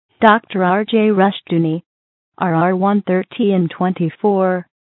Dr. R.J. Rushdoony, RR 130 and 24,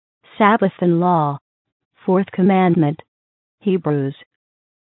 Sabbath and Law, Fourth Commandment, Hebrews.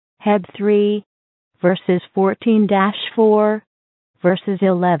 Heb 3, verses 14-4, verses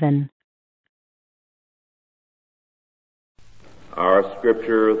 11. Our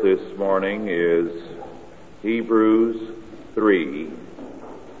scripture this morning is Hebrews 3,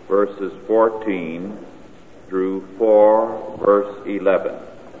 verses 14 through 4, verse 11.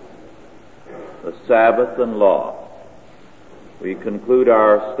 The Sabbath and Law. We conclude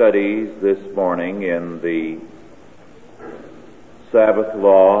our studies this morning in the Sabbath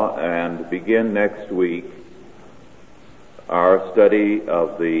law and begin next week our study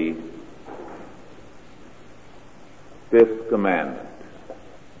of the Fifth Commandment.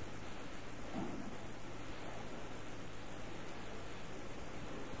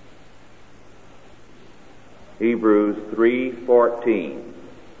 Hebrews 3:14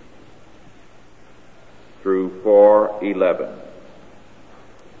 through 4:11.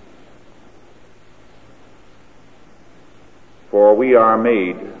 For we are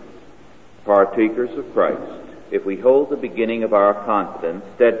made partakers of Christ, if we hold the beginning of our confidence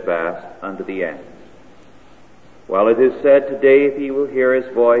steadfast unto the end. While it is said, today, if ye will hear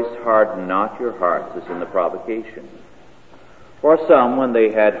his voice, harden not your hearts, as in the provocation. For some, when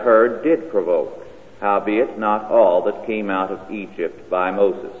they had heard, did provoke, howbeit not all that came out of Egypt by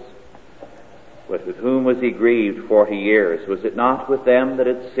Moses. But with whom was he grieved 40 years? Was it not with them that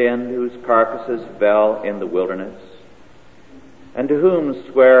had sinned, whose carcasses fell in the wilderness? And to whom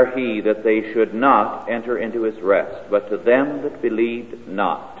sware he that they should not enter into his rest, but to them that believed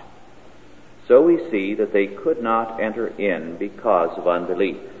not? So we see that they could not enter in because of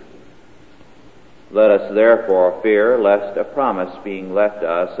unbelief. Let us therefore fear, lest a promise being left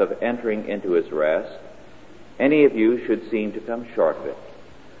us of entering into his rest, any of you should seem to come short of it.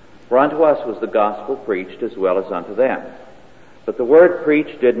 For unto us was the gospel preached as well as unto them. But the word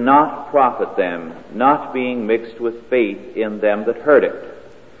preached did not profit them, not being mixed with faith in them that heard it.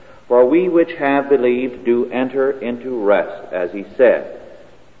 For we which have believed do enter into rest, as he said,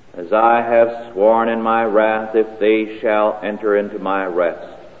 as I have sworn in my wrath, if they shall enter into my rest,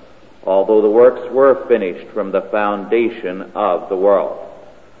 although the works were finished from the foundation of the world.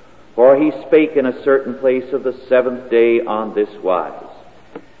 For he spake in a certain place of the seventh day on this wise,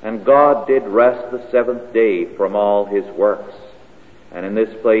 and God did rest the seventh day from all his works. And in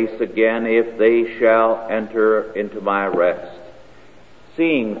this place again, if they shall enter into my rest.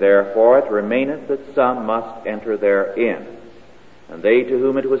 Seeing therefore it remaineth that some must enter therein, and they to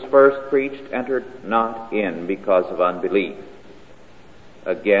whom it was first preached entered not in because of unbelief.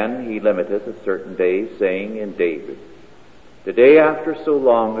 Again he limiteth a certain day, saying in David, today after so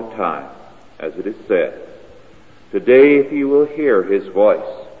long a time, as it is said, today if you will hear his voice,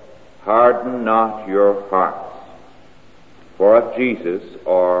 harden not your hearts. For if Jesus,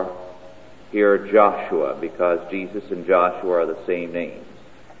 or here Joshua, because Jesus and Joshua are the same names,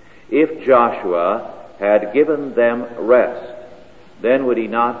 if Joshua had given them rest, then would he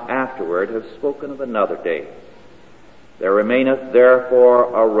not afterward have spoken of another day? There remaineth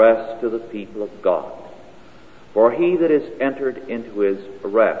therefore a rest to the people of God. For he that is entered into his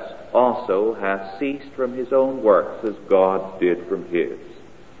rest also hath ceased from his own works, as God did from his.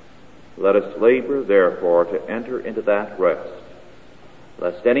 Let us labor therefore to enter into that rest,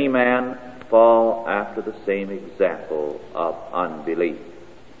 lest any man fall after the same example of unbelief.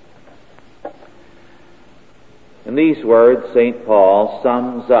 In these words, St. Paul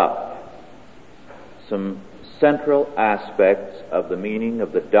sums up some central aspects of the meaning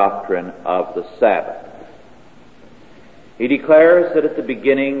of the doctrine of the Sabbath. He declares that at the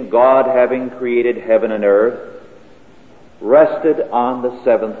beginning, God, having created heaven and earth, rested on the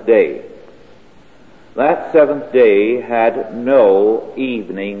seventh day. That seventh day had no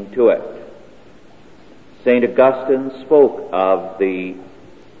evening to it. St. Augustine spoke of the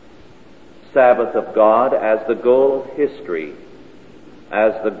Sabbath of God as the goal of history,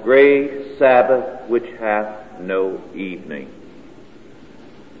 as the great Sabbath which hath no evening.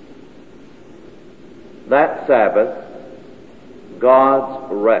 That Sabbath,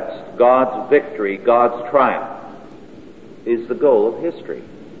 God's rest, God's victory, God's triumph, is the goal of history.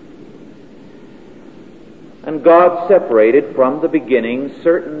 And God separated from the beginning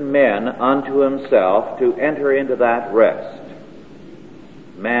certain men unto himself to enter into that rest.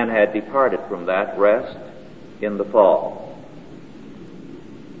 Man had departed from that rest in the fall.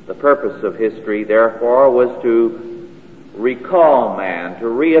 The purpose of history, therefore, was to recall man, to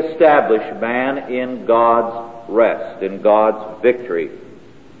reestablish man in God's rest, in God's victory.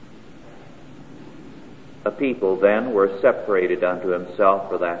 A people then were separated unto himself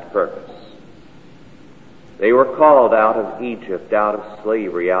for that purpose. They were called out of Egypt, out of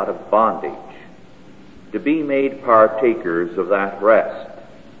slavery, out of bondage, to be made partakers of that rest.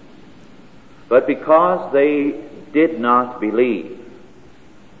 But because they did not believe,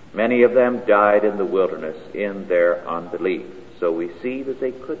 many of them died in the wilderness in their unbelief. So we see that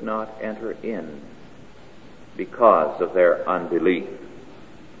they could not enter in because of their unbelief.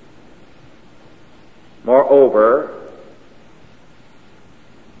 Moreover,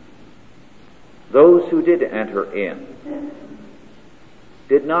 those who did enter in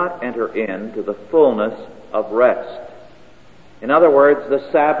did not enter into the fullness of rest. In other words,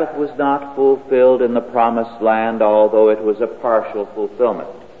 the Sabbath was not fulfilled in the promised land, although it was a partial fulfillment.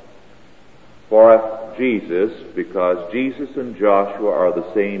 For if Jesus, because Jesus and Joshua are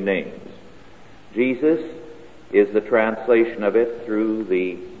the same names, Jesus is the translation of it through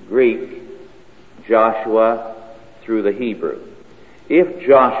the Greek, Joshua through the Hebrew. If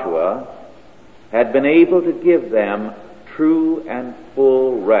Joshua had been able to give them true and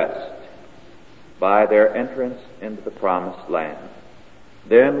full rest by their entrance into the promised land,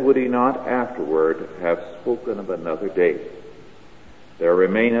 then would he not afterward have spoken of another day? There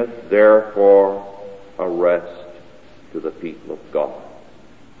remaineth therefore a rest to the people of God.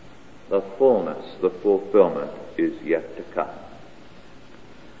 The fullness, the fulfillment is yet to come.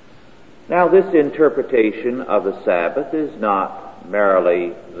 Now, this interpretation of the Sabbath is not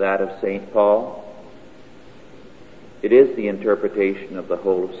merely that of St. Paul. It is the interpretation of the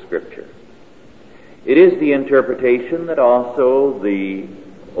whole of Scripture. It is the interpretation that also the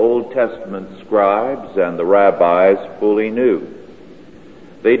Old Testament scribes and the rabbis fully knew.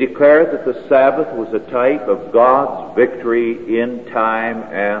 They declared that the Sabbath was a type of God's victory in time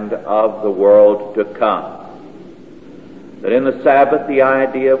and of the world to come. That in the Sabbath the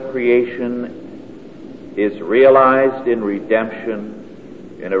idea of creation is realized in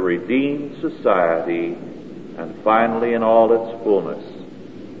redemption, in a redeemed society, and finally in all its fullness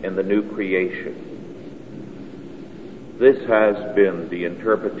in the new creation. This has been the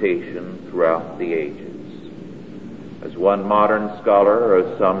interpretation throughout the ages. As one modern scholar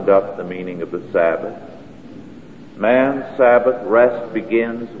has summed up the meaning of the Sabbath, man's Sabbath rest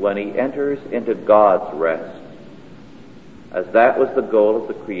begins when he enters into God's rest, as that was the goal of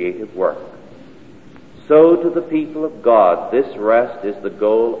the creative work. So to the people of God, this rest is the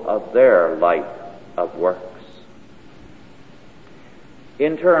goal of their life of works.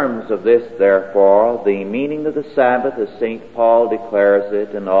 In terms of this, therefore, the meaning of the Sabbath, as St. Paul declares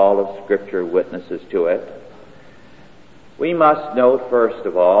it and all of Scripture witnesses to it, we must note, first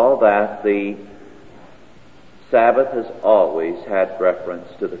of all, that the Sabbath has always had reference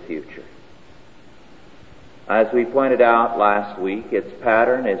to the future. As we pointed out last week, its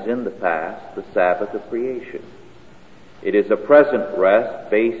pattern is in the past, the Sabbath of creation. It is a present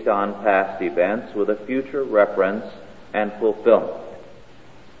rest based on past events with a future reference and fulfillment.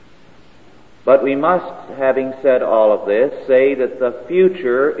 But we must, having said all of this, say that the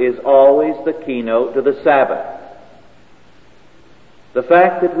future is always the keynote to the Sabbath. The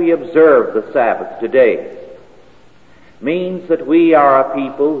fact that we observe the Sabbath today means that we are a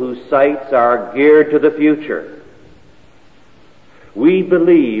people whose sights are geared to the future. We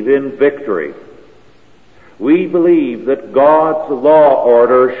believe in victory. We believe that God's law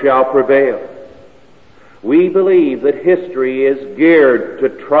order shall prevail. We believe that history is geared to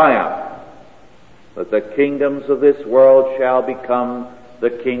triumph, that the kingdoms of this world shall become the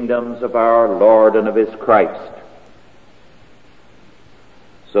kingdoms of our Lord and of His Christ.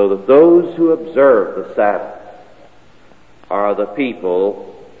 So that those who observe the Sabbath are the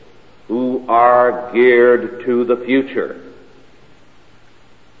people who are geared to the future.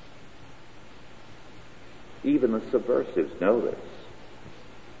 Even the subversives know this.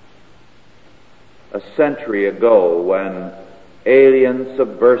 A century ago, when alien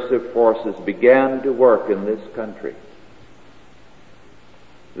subversive forces began to work in this country,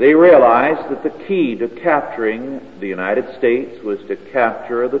 they realized that the key to capturing the United States was to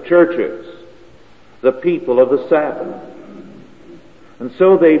capture the churches, the people of the Sabbath. And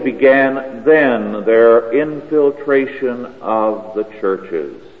so they began then their infiltration of the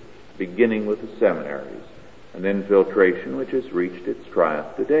churches, beginning with the seminaries, an infiltration which has reached its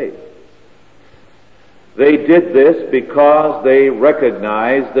triumph today. They did this because they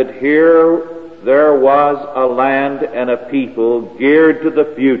recognized that here there was a land and a people geared to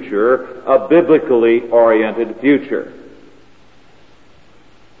the future, a biblically oriented future.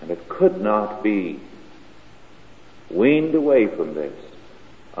 And it could not be weaned away from this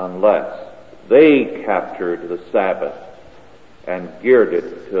unless they captured the Sabbath and geared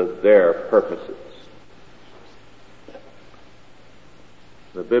it to their purposes.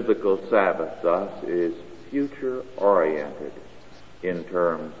 The biblical Sabbath, thus, is future-oriented in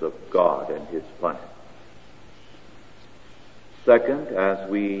terms of God and His plan. Second, as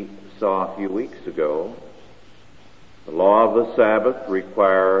we saw a few weeks ago, the law of the Sabbath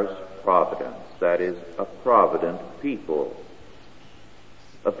requires providence, that is, a provident people.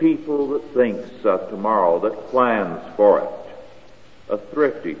 A people that thinks of tomorrow, that plans for it. A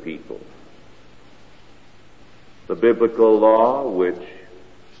thrifty people. The biblical law, which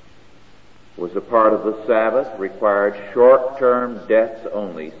was a part of the Sabbath, required short-term debts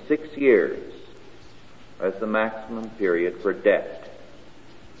only, 6 years as the maximum period for debt.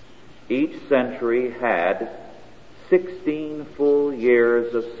 Each century had 16 full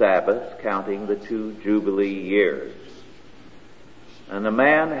years of Sabbaths, counting the 2 Jubilee years. And a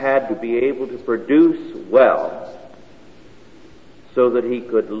man had to be able to produce well so that he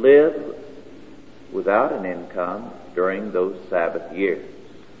could live without an income during those Sabbath years.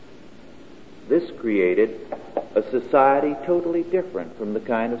 This created a society totally different from the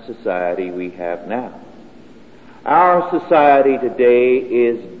kind of society we have now. Our society today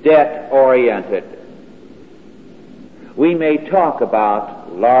is debt-oriented. We may talk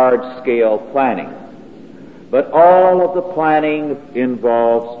about large-scale planning, but all of the planning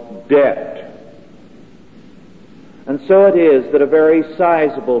involves debt. And so it is that a very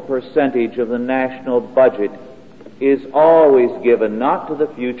sizable percentage of the national budget is always given not to the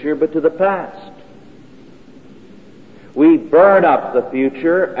future but to the past. We burn up the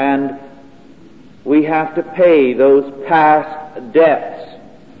future and we have to pay those past debts.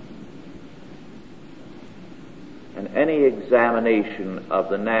 And any examination of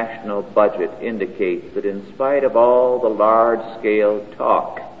the national budget indicates that in spite of all the large-scale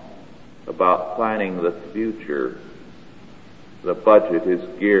talk about planning the future, the budget is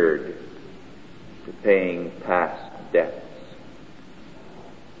geared to paying past debts.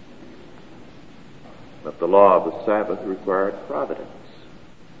 But the law of the Sabbath required providence.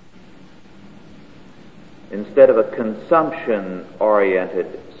 Instead of a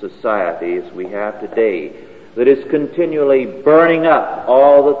consumption-oriented society as we have today, that is continually burning up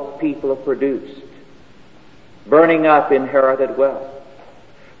all that people have produced, burning up inherited wealth,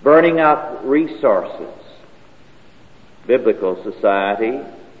 burning up resources. Biblical society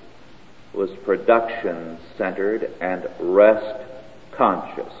was production-centered and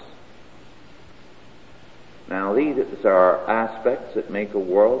rest-conscious. Now, these are aspects that make a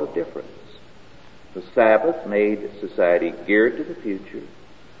world of difference. The Sabbath made society geared to the future,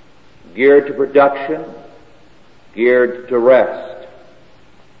 geared to production, geared to rest.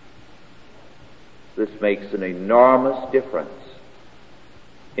 This makes an enormous difference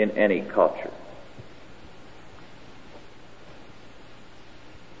in any culture.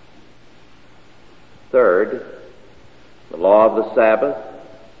 Third, the law of the Sabbath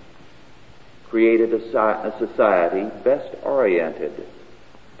created a society best oriented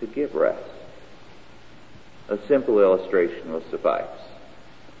to give rest. A simple illustration will suffice.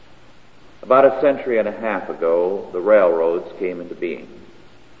 About a century and a half ago, the railroads came into being.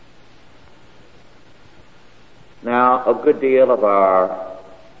 Now, a good deal of our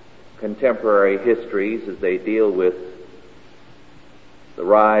contemporary histories, as they deal with the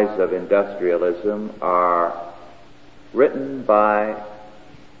rise of industrialism, are written by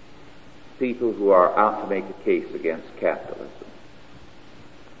people who are out to make a case against capitalism.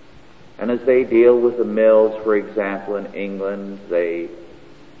 And as they deal with the mills, for example, in England, they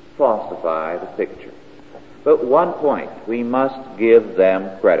falsify the picture. But one point, we must give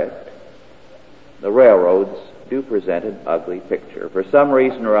them credit. The railroads do present an ugly picture. For some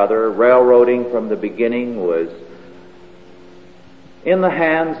reason or other, railroading from the beginning was in the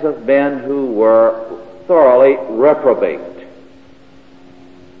hands of men who were thoroughly reprobate.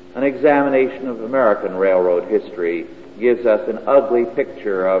 An examination of American railroad history gives us an ugly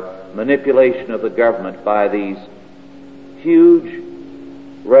picture of manipulation of the government by these huge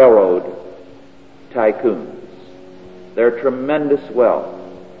railroad tycoons, their tremendous wealth,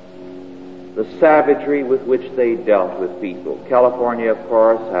 the savagery with which they dealt with people. California, of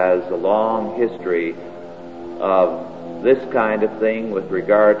course, has a long history of this kind of thing with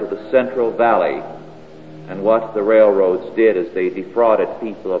regard to the Central Valley and what the railroads did as they defrauded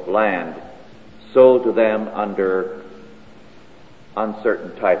people of land, sold to them under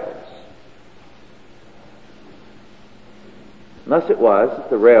uncertain titles. Thus it was that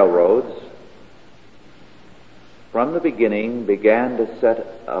the railroads, from the beginning, began to set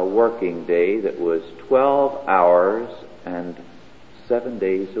a working day that was 12 hours and 7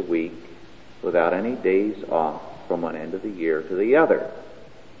 days a week without any days off from one end of the year to the other.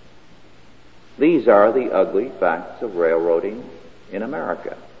 These are the ugly facts of railroading in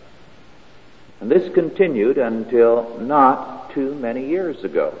America. And this continued until not too many years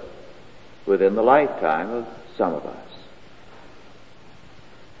ago, within the lifetime of some of us.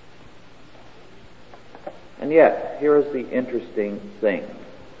 And yet, here is the interesting thing.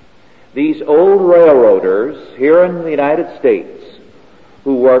 These old railroaders here in the United States,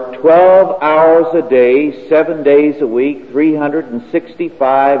 who work 12 hours a day, 7 days a week,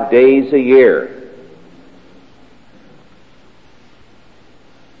 365 days a year,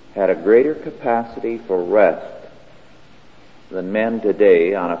 had a greater capacity for rest than men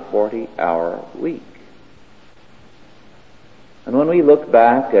today on a 40-hour week. And when we look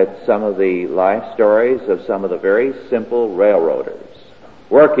back at some of the life stories of some of the very simple railroaders,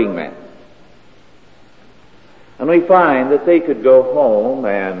 working men, and we find that they could go home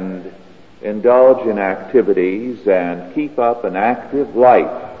and indulge in activities and keep up an active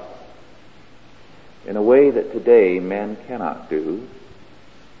life in a way that today men cannot do,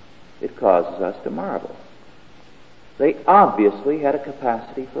 it causes us to marvel. They obviously had a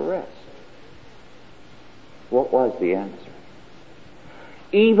capacity for rest. What was the answer?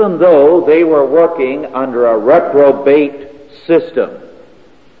 Even though they were working under a reprobate system,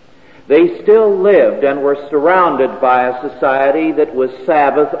 they still lived and were surrounded by a society that was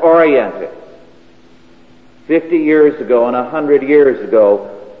Sabbath-oriented. 50 years ago and 100 years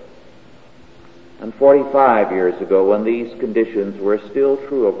ago and 45 years ago, when these conditions were still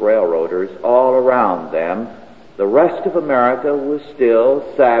true of railroaders all around them, the rest of America was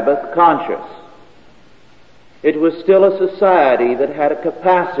still Sabbath-conscious. It was still a society that had a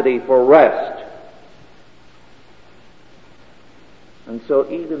capacity for rest. And so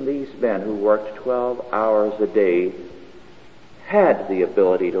even these men who worked 12 hours a day had the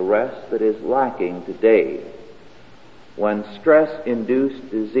ability to rest that is lacking today, when stress-induced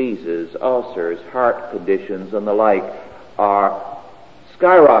diseases, ulcers, heart conditions, and the like are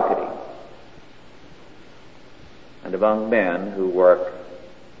skyrocketing, and among men who work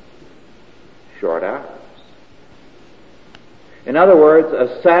short hours. In other words,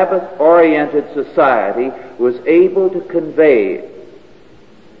 a Sabbath-oriented society was able to convey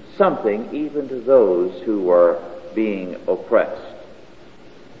something even to those who were being oppressed.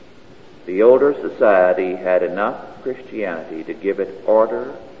 The older society had enough Christianity to give it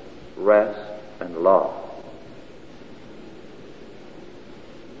order, rest, and law.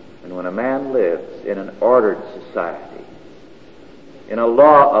 And when a man lives in an ordered society, in a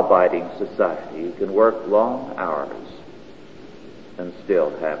law-abiding society, he can work long hours and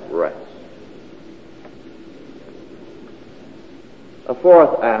still have rest. A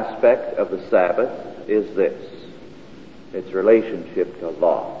fourth aspect of the Sabbath is this: its relationship to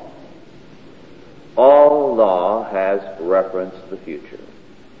law. All law has reference to the future.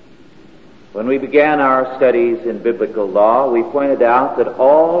 When we began our studies in biblical law, we pointed out that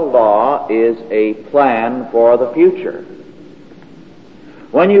all law is a plan for the future.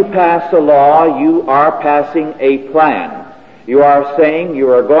 When you pass a law, you are passing a plan. You are saying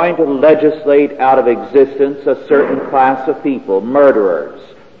you are going to legislate out of existence a certain class of people, murderers,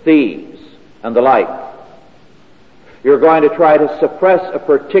 thieves, and the like. You're going to try to suppress a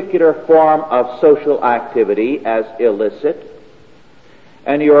particular form of social activity as illicit,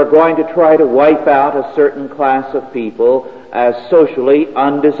 and you are going to try to wipe out a certain class of people as socially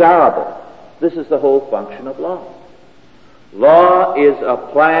undesirable. This is the whole function of law. Law is a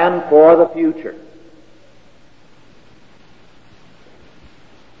plan for the future.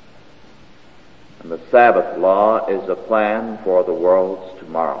 And the Sabbath law is a plan for the world's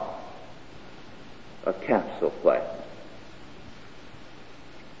tomorrow, a capsule plan.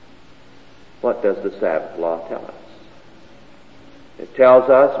 What does the Sabbath law tell us? It tells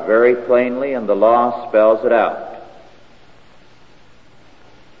us very plainly, and the law spells it out,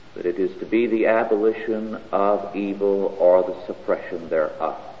 that it is to be the abolition of evil or the suppression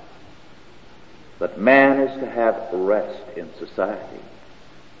thereof. But man is to have rest in society.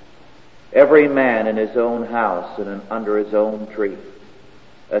 Every man in his own house and under his own tree,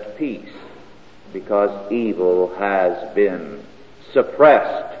 at peace, because evil has been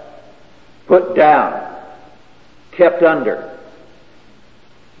suppressed, put down, kept under,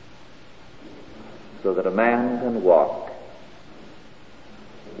 so that a man can walk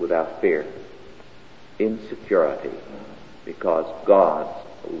without fear, insecurity, because God's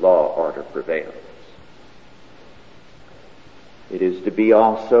law order prevails. It is to be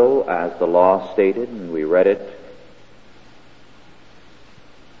also, as the law stated, and we read it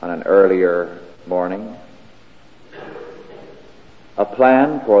on an earlier morning, a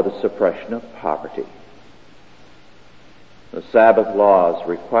plan for the suppression of poverty. The Sabbath laws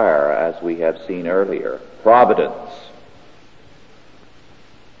require, as we have seen earlier, providence.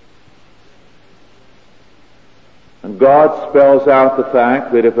 God spells out the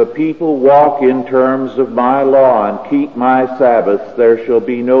fact that if a people walk in terms of my law and keep my Sabbaths, there shall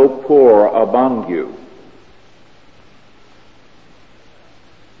be no poor among you.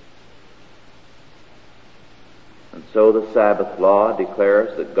 And so the Sabbath law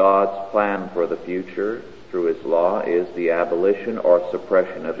declares that God's plan for the future through His law is the abolition or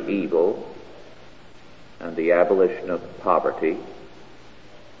suppression of evil and the abolition of poverty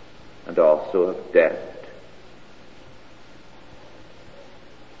and also of debt.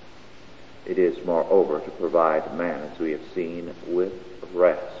 It is, moreover, to provide man, as we have seen, with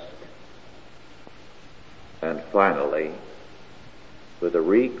rest. And finally, with a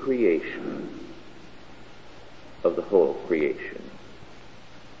recreation of the whole creation.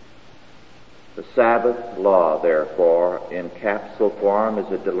 The Sabbath law, therefore, in capsule form,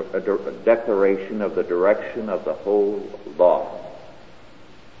 is a declaration of the direction of the whole law.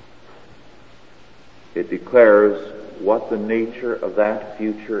 It declares what the nature of that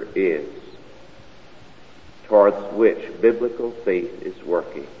future is, towards which biblical faith is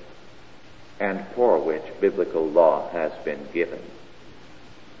working, and for which biblical law has been given.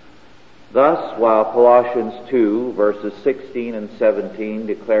 Thus, while Colossians 2, verses 16 and 17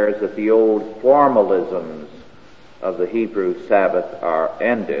 declares that the old formalisms of the Hebrew Sabbath are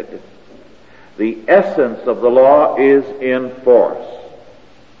ended, the essence of the law is in force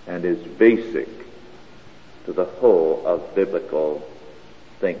and is basic to the whole of biblical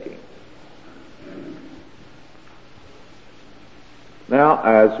thinking. Now,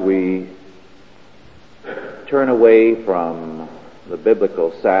 as we turn away from the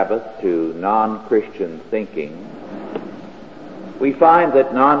biblical Sabbath to non-Christian thinking, we find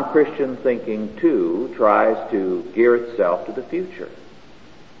that non-Christian thinking, too, tries to gear itself to the future.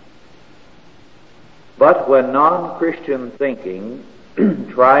 But when non-Christian thinking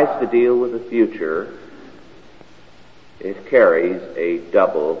tries to deal with the future, it carries a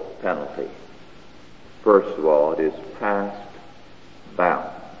double penalty. First of all, it is past bound.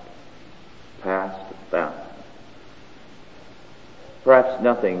 Past bound. Perhaps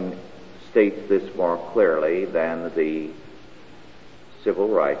nothing states this more clearly than the Civil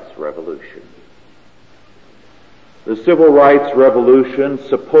Rights Revolution. The Civil Rights Revolution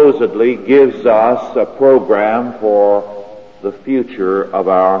supposedly gives us a program for the future of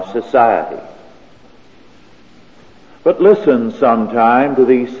our society. But listen sometime to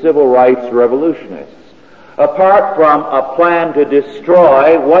these civil rights revolutionists. Apart from a plan to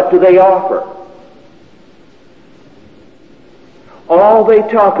destroy, what do they offer? All they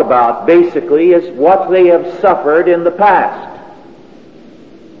talk about, basically, is what they have suffered in the past.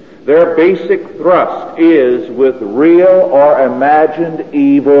 Their basic thrust is with real or imagined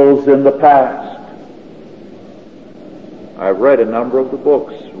evils in the past. I've read a number of the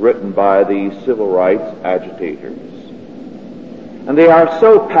books written by these civil rights agitators. And they are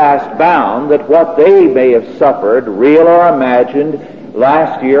so past bound that what they may have suffered, real or imagined,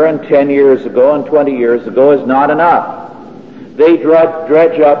 last year and 10 years ago and 20 years ago is not enough. They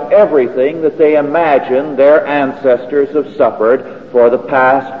dredge up everything that they imagine their ancestors have suffered for the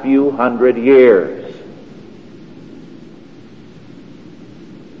past few hundred years.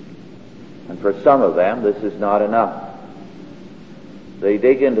 And for some of them, this is not enough. They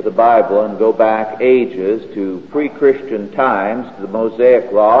dig into the Bible and go back ages to pre-Christian times, to the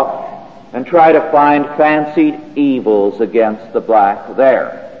Mosaic Law, and try to find fancied evils against the black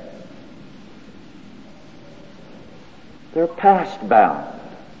there. They're past bound.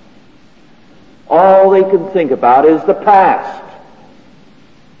 All they can think about is the past.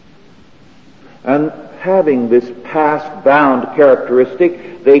 And having this past bound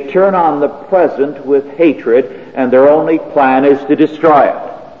characteristic, they turn on the present with hatred, and their only plan is to destroy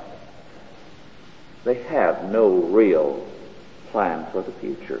it. They have no real plan for the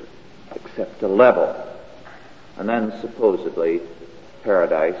future except to level. And then supposedly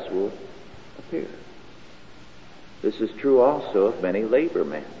paradise will appear. This is true also of many labor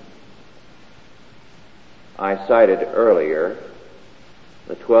men. I cited earlier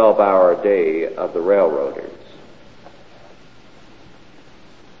the 12-hour day of the railroaders.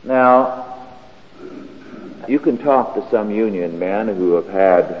 Now, you can talk to some union men who have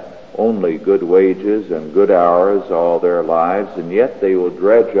had only good wages and good hours all their lives, and yet they will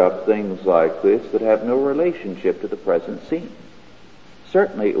dredge up things like this that have no relationship to the present scene.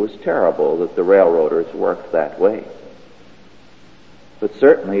 Certainly it was terrible that the railroaders worked that way. But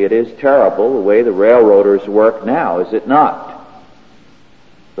certainly it is terrible the way the railroaders work now, is it not?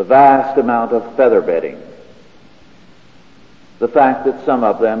 The vast amount of feather bedding. The fact that some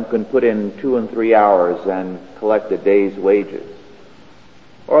of them can put in 2 and 3 hours and collect a day's wages.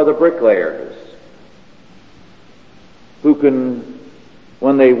 Or the bricklayers. who can,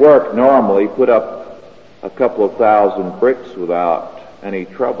 when they work normally, put up a couple of thousand bricks without any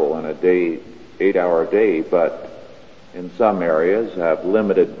trouble in a day, 8-hour day, but in some areas have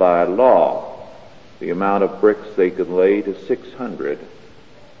limited by law the amount of bricks they can lay to 600.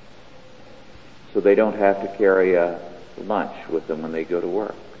 So they don't have to carry a lunch with them when they go to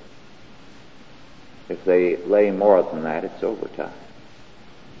work. If they lay more than that, it's overtime.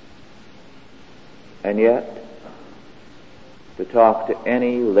 And yet, to talk to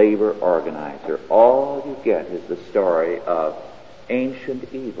any labor organizer, all you get is the story of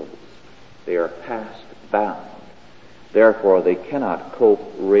ancient evils. They are past bound. Therefore, they cannot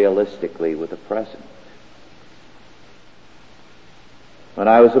cope realistically with the present. When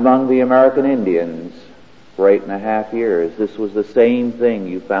I was among the American Indians for 8.5 years, this was the same thing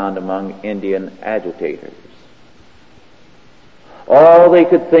you found among Indian agitators. All they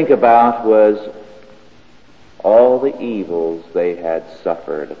could think about was all the evils they had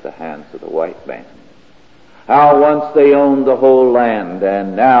suffered at the hands of the white man. How once they owned the whole land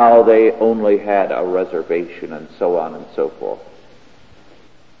and now they only had a reservation, and so on and so forth.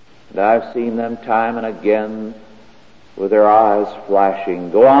 And I've seen them time and again with their eyes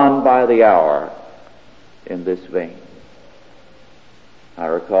flashing go on by the hour in this vein. I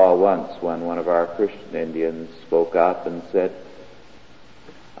recall once when one of our Christian Indians spoke up and said,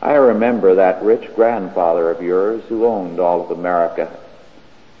 "I remember that rich grandfather of yours who owned all of America.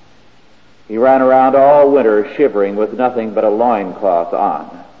 He ran around all winter shivering with nothing but a loincloth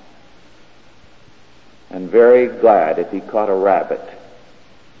on, and very glad if he caught a rabbit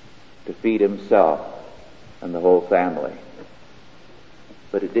to feed himself and the whole family.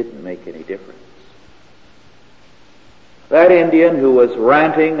 But it didn't make any difference." That Indian who was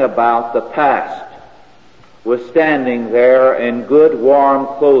ranting about the past was standing there in good warm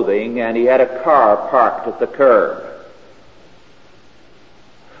clothing, and he had a car parked at the curb.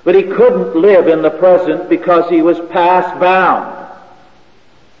 But he couldn't live in the present because he was past bound.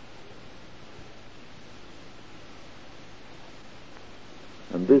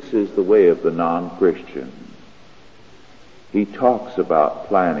 And this is the way of the non-Christian. He talks about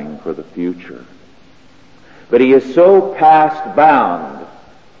planning for the future, but he is so past bound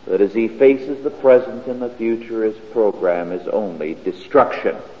that as he faces the present and the future, his program is only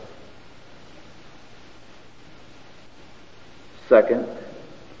destruction. Second,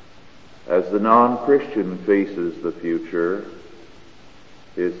 as the non-Christian faces the future,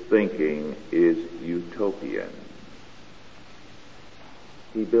 his thinking is utopian.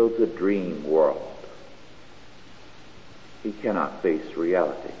 He builds a dream world. He cannot face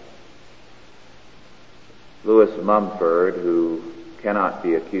reality. Lewis Mumford, who cannot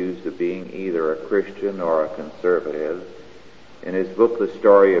be accused of being either a Christian or a conservative, in his book The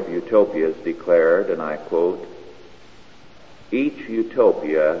Story of Utopias declared, and I quote, "Each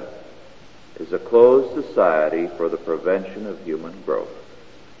utopia is a closed society for the prevention of human growth,"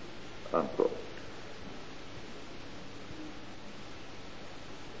 unquote.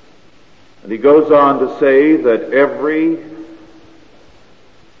 And he goes on to say that every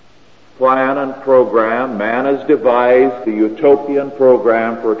plan and program man has devised, the utopian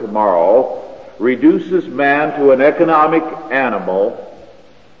program for tomorrow, reduces man to an economic animal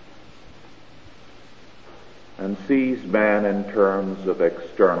and sees man in terms of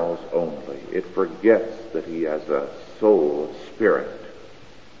externals only. It forgets that he has a soul, a spirit.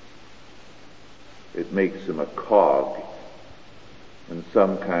 It makes him a cog in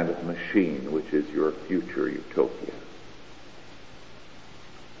some kind of machine, which is your future utopia.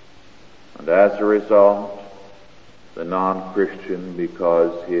 And as a result, the non-Christian,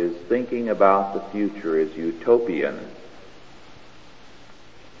 because his thinking about the future is utopian,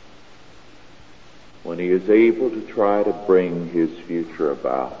 when he is able to try to bring his future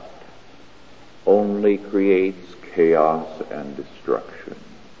about, only creates chaos and destruction.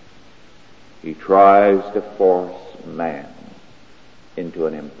 He tries to force man into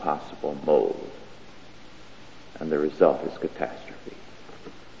an impossible mold, and the result is catastrophe.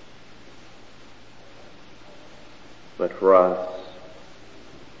 But for us,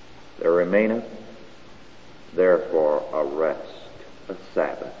 there remaineth therefore a rest, a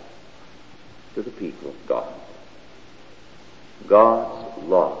Sabbath, to the people of God. God's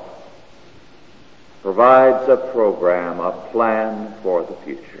love provides a program, a plan for the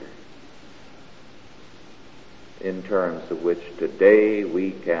future, in terms of which today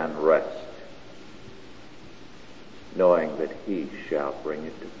we can rest, knowing that He shall bring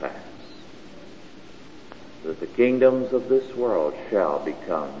it to pass, that the kingdoms of this world shall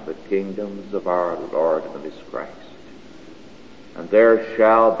become the kingdoms of our Lord and of His Christ, and there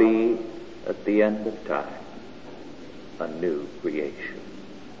shall be, at the end of time, a new creation.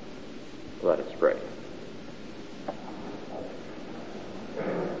 Let us pray.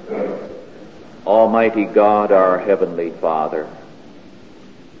 Almighty God, our Heavenly Father,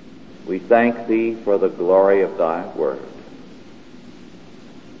 we thank Thee for the glory of Thy Word.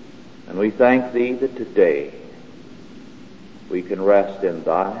 And we thank Thee that today we can rest in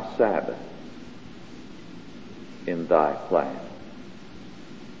Thy Sabbath, in Thy plan,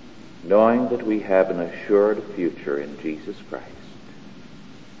 knowing that we have an assured future in Jesus Christ,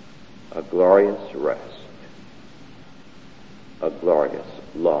 a glorious rest, a glorious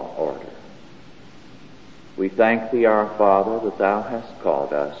law order. We thank Thee, our Father, that Thou hast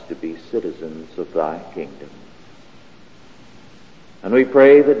called us to be citizens of Thy kingdom. And we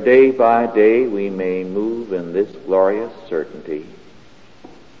pray that day by day we may move in this glorious certainty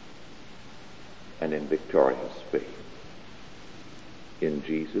and in victorious faith. In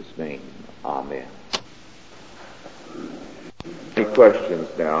Jesus' name, amen. Any questions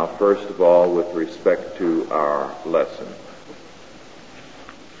now, first of all, with respect to our lesson?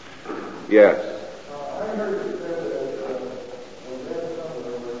 Yes. I heard you say that was read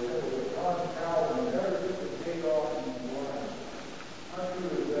somewhere where it said that John Calvin never took a day off in the morning. How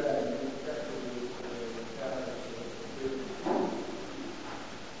true is that in respect to the Sabbath?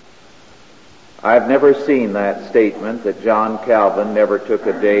 I've never seen that statement that John Calvin never took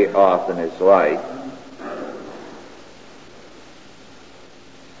a day off in his life.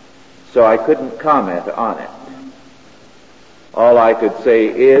 So I couldn't comment on it. All I could say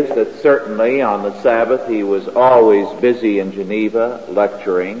is that certainly on the Sabbath he was always busy in Geneva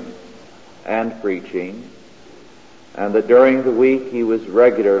lecturing and preaching, and that during the week he was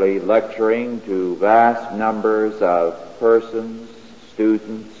regularly lecturing to vast numbers of persons,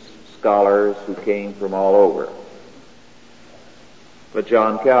 students, scholars who came from all over. But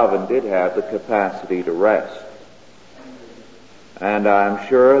John Calvin did have the capacity to rest. And I'm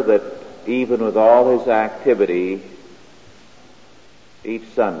sure that even with all his activity, each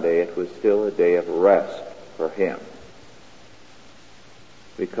Sunday it was still a day of rest for him,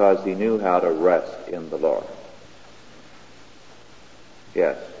 because he knew how to rest in the Lord.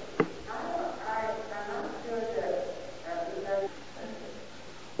 Yes?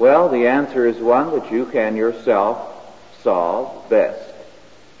 Well, the answer is one that you can yourself solve best.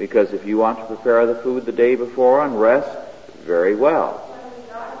 Because if you want to prepare the food the day before and rest, very well.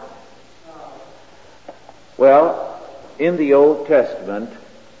 Well, in the Old Testament,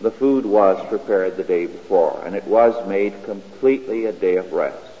 the food was prepared the day before, and it was made completely a day of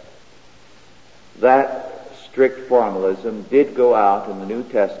rest. That strict formalism did go out in the New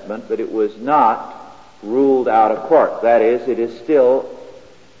Testament, but it was not ruled out of court. That is, it is still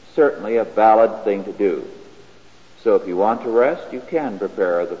certainly a valid thing to do. So if you want to rest, you can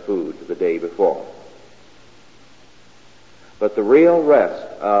prepare the food the day before. But the real rest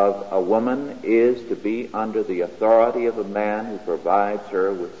of a woman is to be under the authority of a man who provides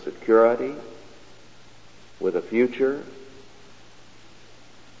her with security, with a future,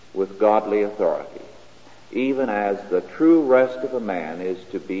 with godly authority. Even as the true rest of a man is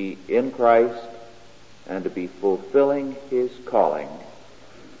to be in Christ and to be fulfilling his calling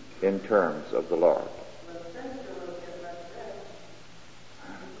in terms of the Lord.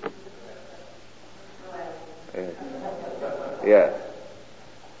 Yes.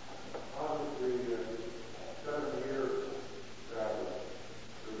 Obviously, 7 years Sabbath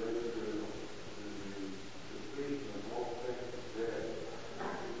related to the completion of most things today.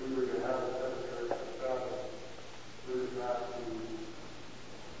 If we were to have a 7 years Sabbath, we would have to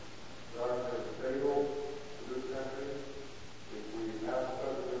run a stable to this country. If we have a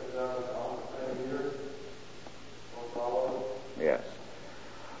 7 years Sabbath on the same year, we'll follow. Yes.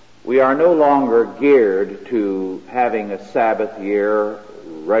 We are no longer geared to having a Sabbath year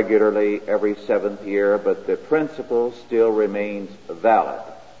regularly every 7th year, but the principle still remains valid.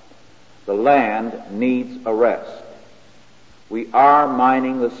 The land needs a rest. We are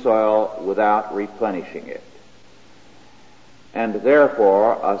mining the soil without replenishing it. And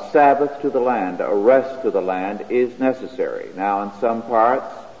therefore, a Sabbath to the land, a rest to the land, is necessary. Now, in some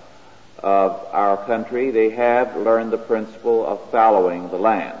parts of our country, they have learned the principle of fallowing the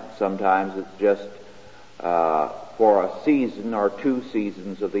land. Sometimes it's just for a season or 2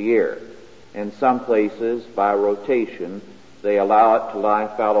 seasons of the year. In some places, by rotation, they allow it to lie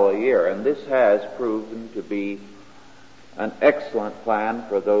fallow a year. And this has proven to be an excellent plan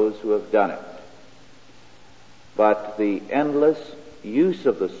for those who have done it. But the endless use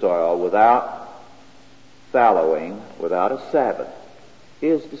of the soil without fallowing, without a Sabbath,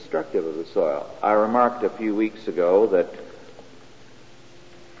 is destructive of the soil. I remarked a few weeks ago that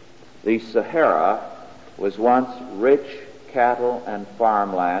the Sahara was once rich cattle and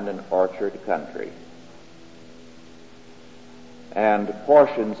farmland and orchard country. And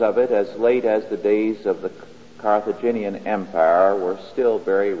portions of it, as late as the days of the Carthaginian Empire, were still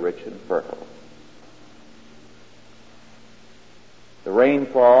very rich and fertile. The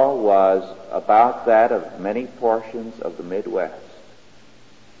rainfall was about that of many portions of the Midwest,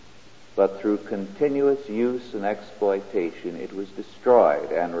 but through continuous use and exploitation it was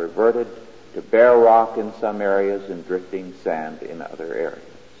destroyed and reverted to bare rock in some areas and drifting sand in other areas.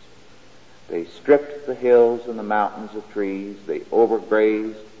 They stripped the hills and the mountains of trees, they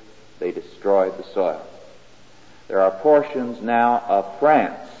overgrazed, they destroyed the soil. There are portions now of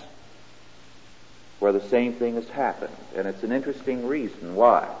France where the same thing has happened, and it's an interesting reason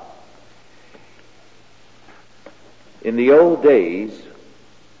why. In the old days,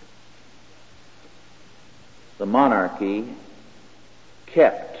 the monarchy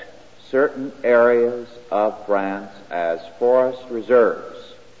kept certain areas of France as forest reserves.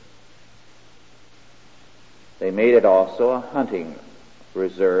 They made it also a hunting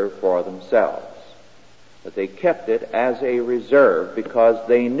reserve for themselves. But they kept it as a reserve because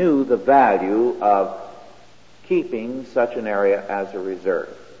they knew the value of keeping such an area as a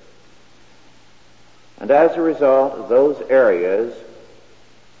reserve. And as a result, those areas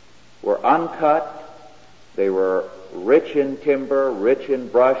were uncut, they were rich in timber, rich in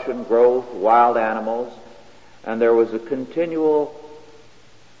brush and growth, wild animals, and there was a continual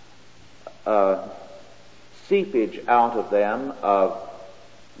seepage out of them of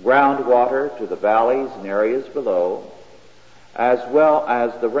groundwater to the valleys and areas below, as well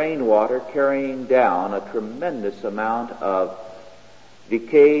as the rainwater carrying down a tremendous amount of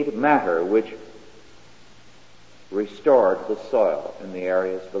decayed matter which restored the soil in the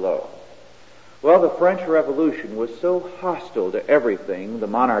areas below. Well, the French Revolution was so hostile to everything the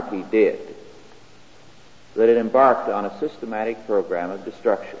monarchy did that it embarked on a systematic program of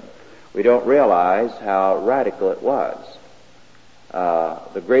destruction. We don't realize how radical it was.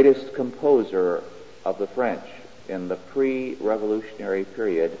 The greatest composer of the French in the pre-revolutionary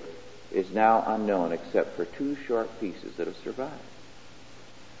period is now unknown except for 2 short pieces that have survived.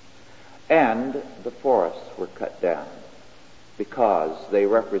 And the forests were cut down because they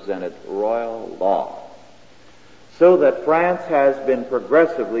represented royal law. So that France has been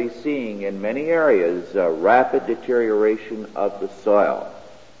progressively seeing in many areas a rapid deterioration of the soil.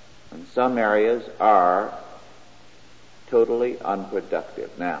 And some areas are totally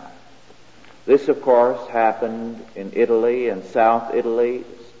unproductive now. This, of course, happened in Italy, and South Italy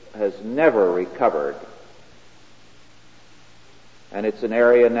has never recovered. And it's an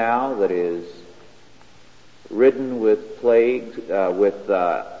area now that is ridden with plagues, with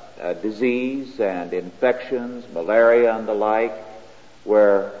disease and infections, malaria and the like,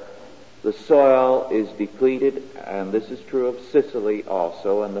 where the soil is depleted, and this is true of Sicily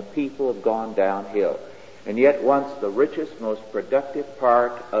also, and the people have gone downhill. And yet once the richest, most productive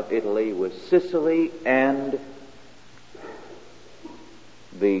part of Italy was Sicily and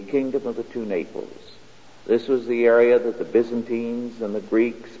the kingdom of the 2 Naples. This was the area that the Byzantines and the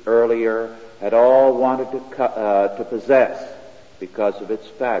Greeks earlier had all wanted to possess because of its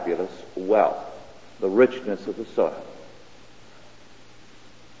fabulous wealth, the richness of the soil.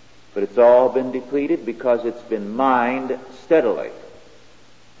 But it's all been depleted because it's been mined steadily.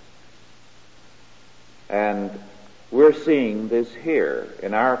 And we're seeing this here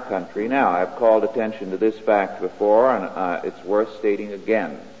in our country now. I've called attention to this fact before, and it's worth stating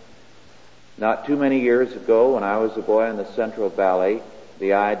again. Not too many years ago, when I was a boy in the Central Valley,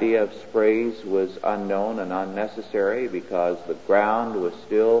 the idea of sprays was unknown and unnecessary because the ground was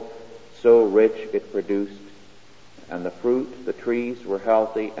still so rich it produced, and the fruit, the trees were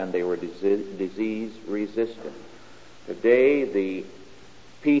healthy, and they were disease resistant. Today, the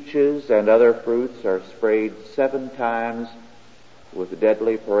peaches and other fruits are sprayed 7 times with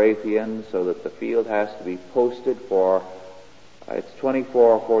deadly parathion so that the field has to be posted for it's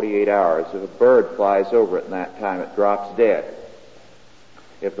 24 or 48 hours. If a bird flies over it in that time, it drops dead.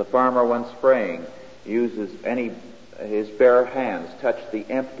 If the farmer, when spraying, uses his bare hands touch the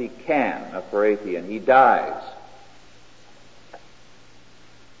empty can of parathion, he dies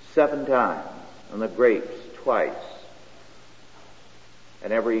 7 times, and the grapes twice.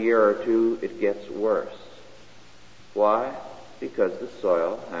 And every year or 2 it gets worse. Why? Because the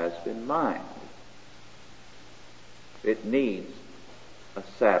soil has been mined. It needs a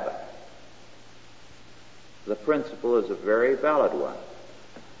Sabbath. The principle is a very valid one.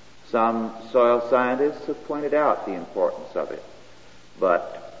 Some soil scientists have pointed out the importance of it.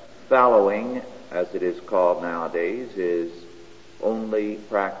 But fallowing, as it is called nowadays, is only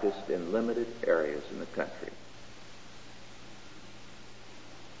practiced in limited areas in the country.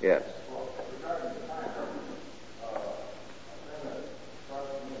 Yes. Well, regarding the time, a thing that struck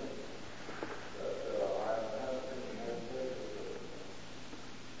me that I haven't seen in many places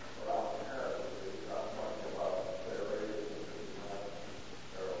around Paris, is not talking about their areas of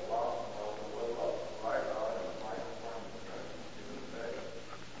there are a lot of right out in my farm.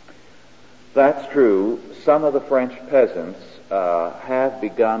 That's true. Some of the French peasants have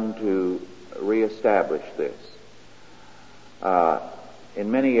begun to reestablish this. In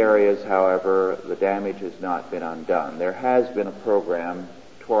many areas, however, the damage has not been undone. There has been a program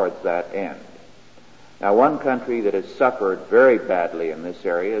towards that end. Now, one country that has suffered very badly in this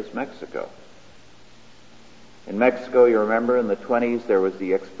area is Mexico. In Mexico, you remember, in the 20s, there was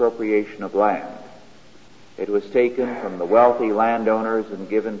the expropriation of land. It was taken from the wealthy landowners and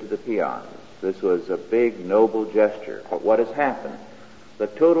given to the peons. This was a big, noble gesture. But what has happened? The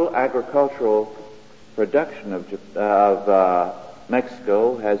total agricultural production of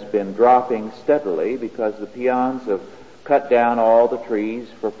Mexico has been dropping steadily because the peons have cut down all the trees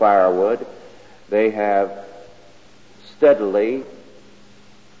for firewood. They have steadily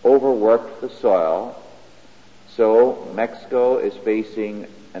overworked the soil. So Mexico is facing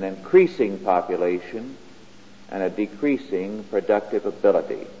an increasing population and a decreasing productive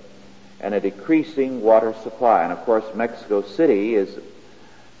ability and a decreasing water supply. And of course, Mexico City is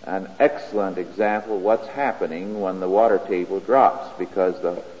an excellent example of what's happening when the water table drops, because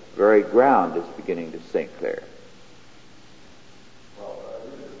the very ground is beginning to sink there. Well,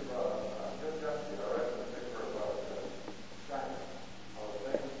 just yesterday I read in the paper about China. I was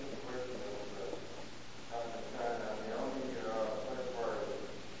thinking the person that happened in China, and the only place where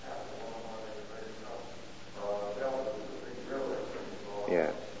half the woman wanted to make Delta is a big river.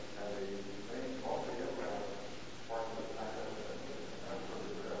 Yes. And the main mostly inland part of China is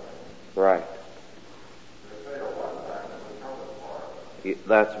Right. they say at one time it was covered for.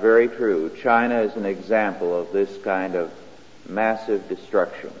 That's very true. China is an example of this kind of massive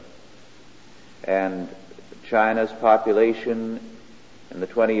destruction. And China's population in the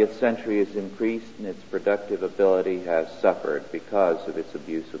 20th century has increased, and its productive ability has suffered because of its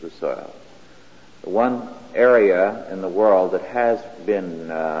abuse of the soil. The one area in the world that has been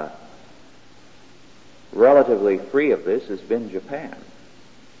relatively free of this has been Japan.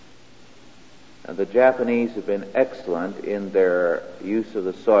 And the Japanese have been excellent in their use of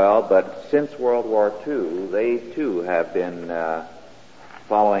the soil, but since World War II, they too have been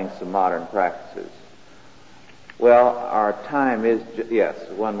following some modern practices. Well, our time is... yes,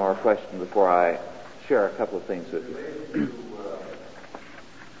 one more question before I share a couple of things with you.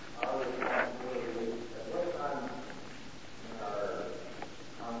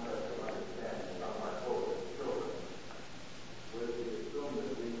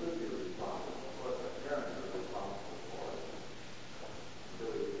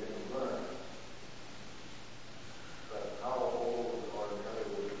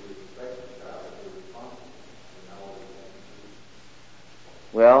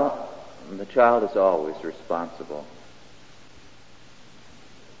 Well, the child is always responsible.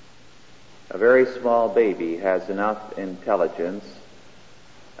 A very small baby has enough intelligence.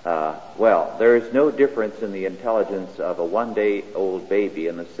 There is no difference in the intelligence of a one-day-old baby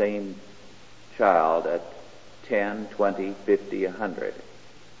and the same child at 10, 20, 50, 100.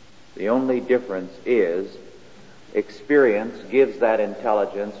 The only difference is experience gives that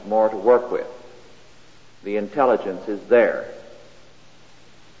intelligence more to work with. The intelligence is there.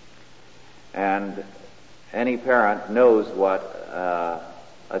 And any parent knows what a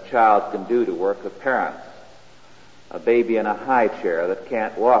child can do to work with parents. A baby in a high chair that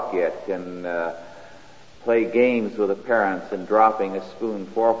can't walk yet can play games with the parents and dropping a spoon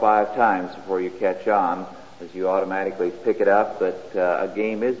 4 or 5 times before you catch on, as you automatically pick it up that a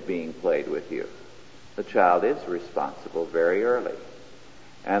game is being played with you. The child is responsible very early.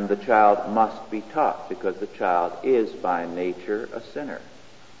 And the child must be taught, because the child is by nature a sinner.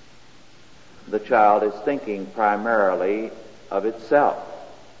 The child is thinking primarily of itself.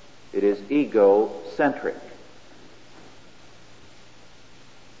 It is egocentric.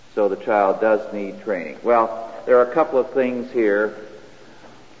 So the child does need training. Well, there are a couple of things here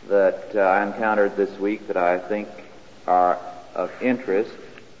that I encountered this week that I think are of interest.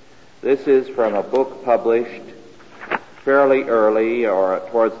 This is from a book published fairly early or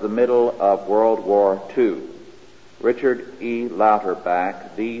towards the middle of World War II. Richard E.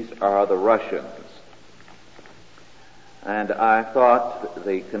 Lauterbach, These Are the Russians. And I thought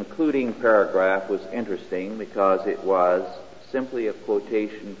the concluding paragraph was interesting because it was simply a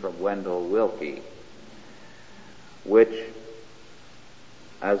quotation from Wendell Willkie, which,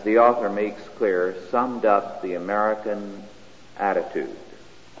 as the author makes clear, summed up the American attitude.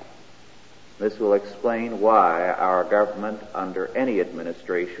 This will explain why our government under any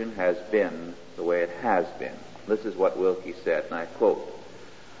administration has been the way it has been. This is what Wilkie said, and I quote,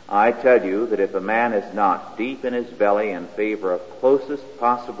 "I tell you that if a man is not deep in his belly in favor of closest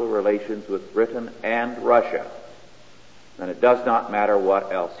possible relations with Britain and Russia, then it does not matter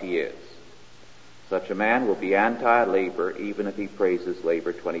what else he is. Such a man will be anti-labor even if he praises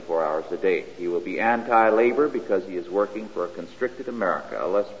labor 24 hours a day. He will be anti-labor because he is working for a constricted America, a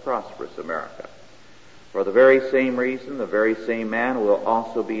less prosperous America. For the very same reason, the very same man will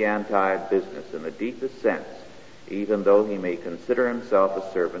also be anti-business in the deepest sense, even though he may consider himself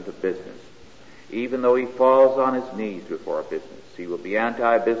a servant of business. Even though he falls on his knees before business, he will be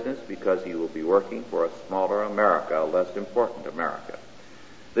anti-business because he will be working for a smaller America, a less important America.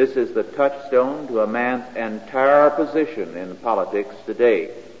 This is the touchstone to a man's entire position in politics today.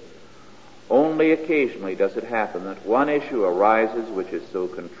 Only occasionally does it happen that one issue arises which is so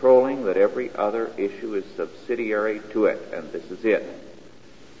controlling that every other issue is subsidiary to it, and this is it.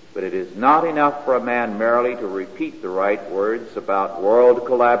 But it is not enough for a man merely to repeat the right words about world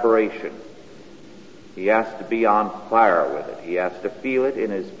collaboration. He has to be on fire with it. He has to feel it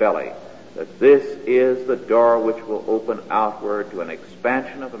in his belly, that this is the door which will open outward to an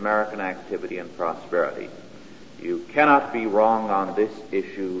expansion of American activity and prosperity. You cannot be wrong on this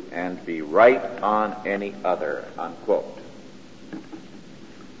issue and be right on any other," unquote.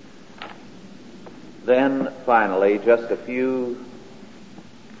 Then, finally, just a few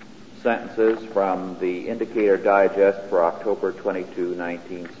sentences from the Indicator Digest for October 22,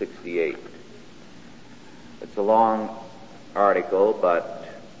 1968. It's a long article, but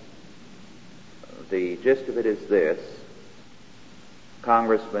the gist of it is this.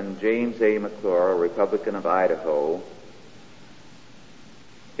 Congressman James A. McClure, a Republican of Idaho,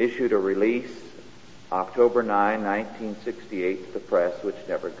 issued a release October 9, 1968 to the press, which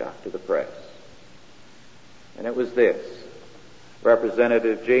never got to the press. And it was this.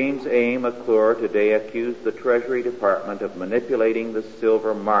 Representative James A. McClure today accused the Treasury Department of manipulating the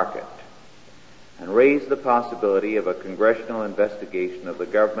silver market and raised the possibility of a congressional investigation of the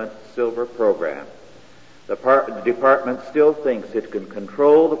government silver program. The department still thinks it can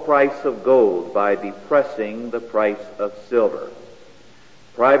control the price of gold by depressing the price of silver.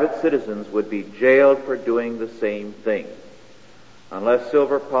 Private citizens would be jailed for doing the same thing. Unless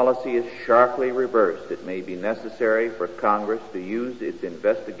silver policy is sharply reversed, it may be necessary for Congress to use its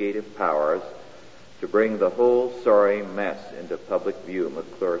investigative powers to bring the whole sorry mess into public view,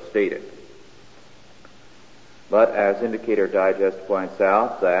 McClure stated. But as Indicator Digest points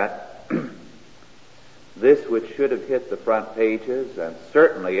out, that this, which should have hit the front pages and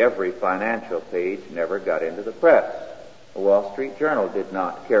certainly every financial page, never got into the press. The Wall Street Journal did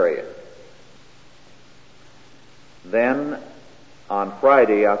not carry it. Then, on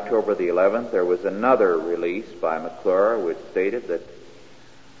Friday, October the 11th, there was another release by McClure which stated that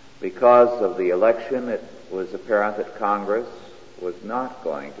because of the election, it was apparent that Congress was not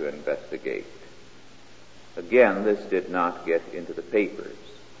going to investigate. Again, this did not get into the papers.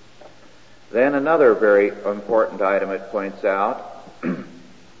 Then another very important item it points out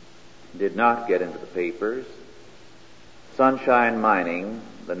did not get into the papers. Sunshine Mining,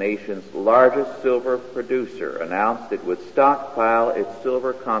 the nation's largest silver producer, announced it would stockpile its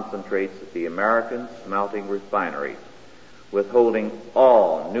silver concentrates at the American smelting refinery, withholding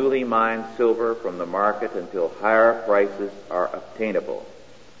all newly mined silver from the market until higher prices are obtainable.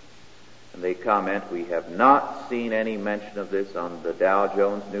 And they comment, "We have not seen any mention of this on the Dow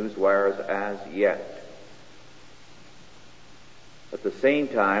Jones newswires as yet." At the same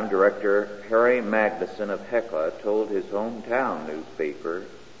time, Director Harry Magnuson of Hecla told his hometown newspaper,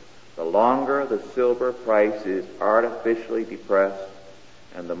 "The longer the silver price is artificially depressed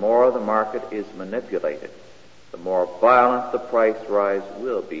and the more the market is manipulated, the more violent the price rise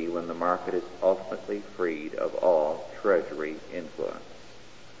will be when the market is ultimately freed of all Treasury influence."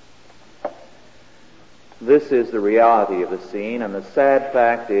 This is the reality of the scene, and the sad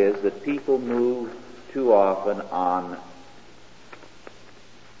fact is that people move too often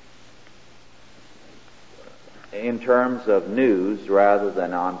in terms of news rather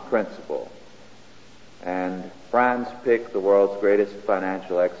than on principle. And Franz Pick, the world's greatest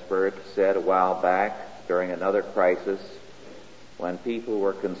financial expert, said a while back during another crisis when people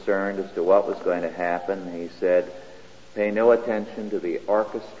were concerned as to what was going to happen, he said, "Pay no attention to the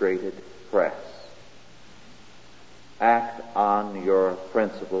orchestrated press. Act on your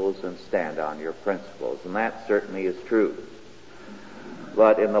principles and stand on your principles." And that certainly is true.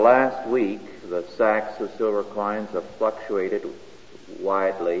 But in the last week, the sacks of silver coins have fluctuated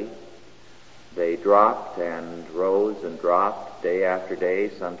widely. They dropped and rose and dropped. day after day,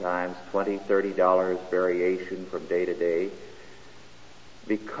 sometimes $20, $30 variation from day to day,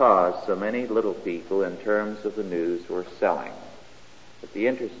 because so many little people, in terms of the news, were selling. But the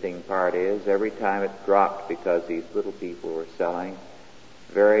interesting part is, every time it dropped because these little people were selling,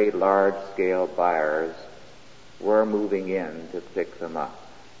 very large-scale buyers were moving in to pick them up,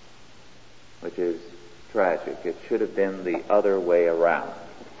 which is tragic. It should have been the other way around.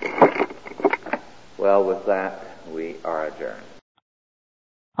 Well, with that, we are adjourned.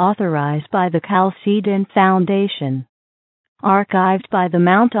 Authorized by the Chalcedon Foundation. Archived by the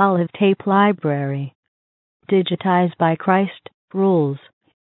Mount Olive Tape Library. Digitized by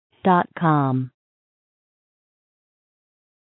ChristRules.com.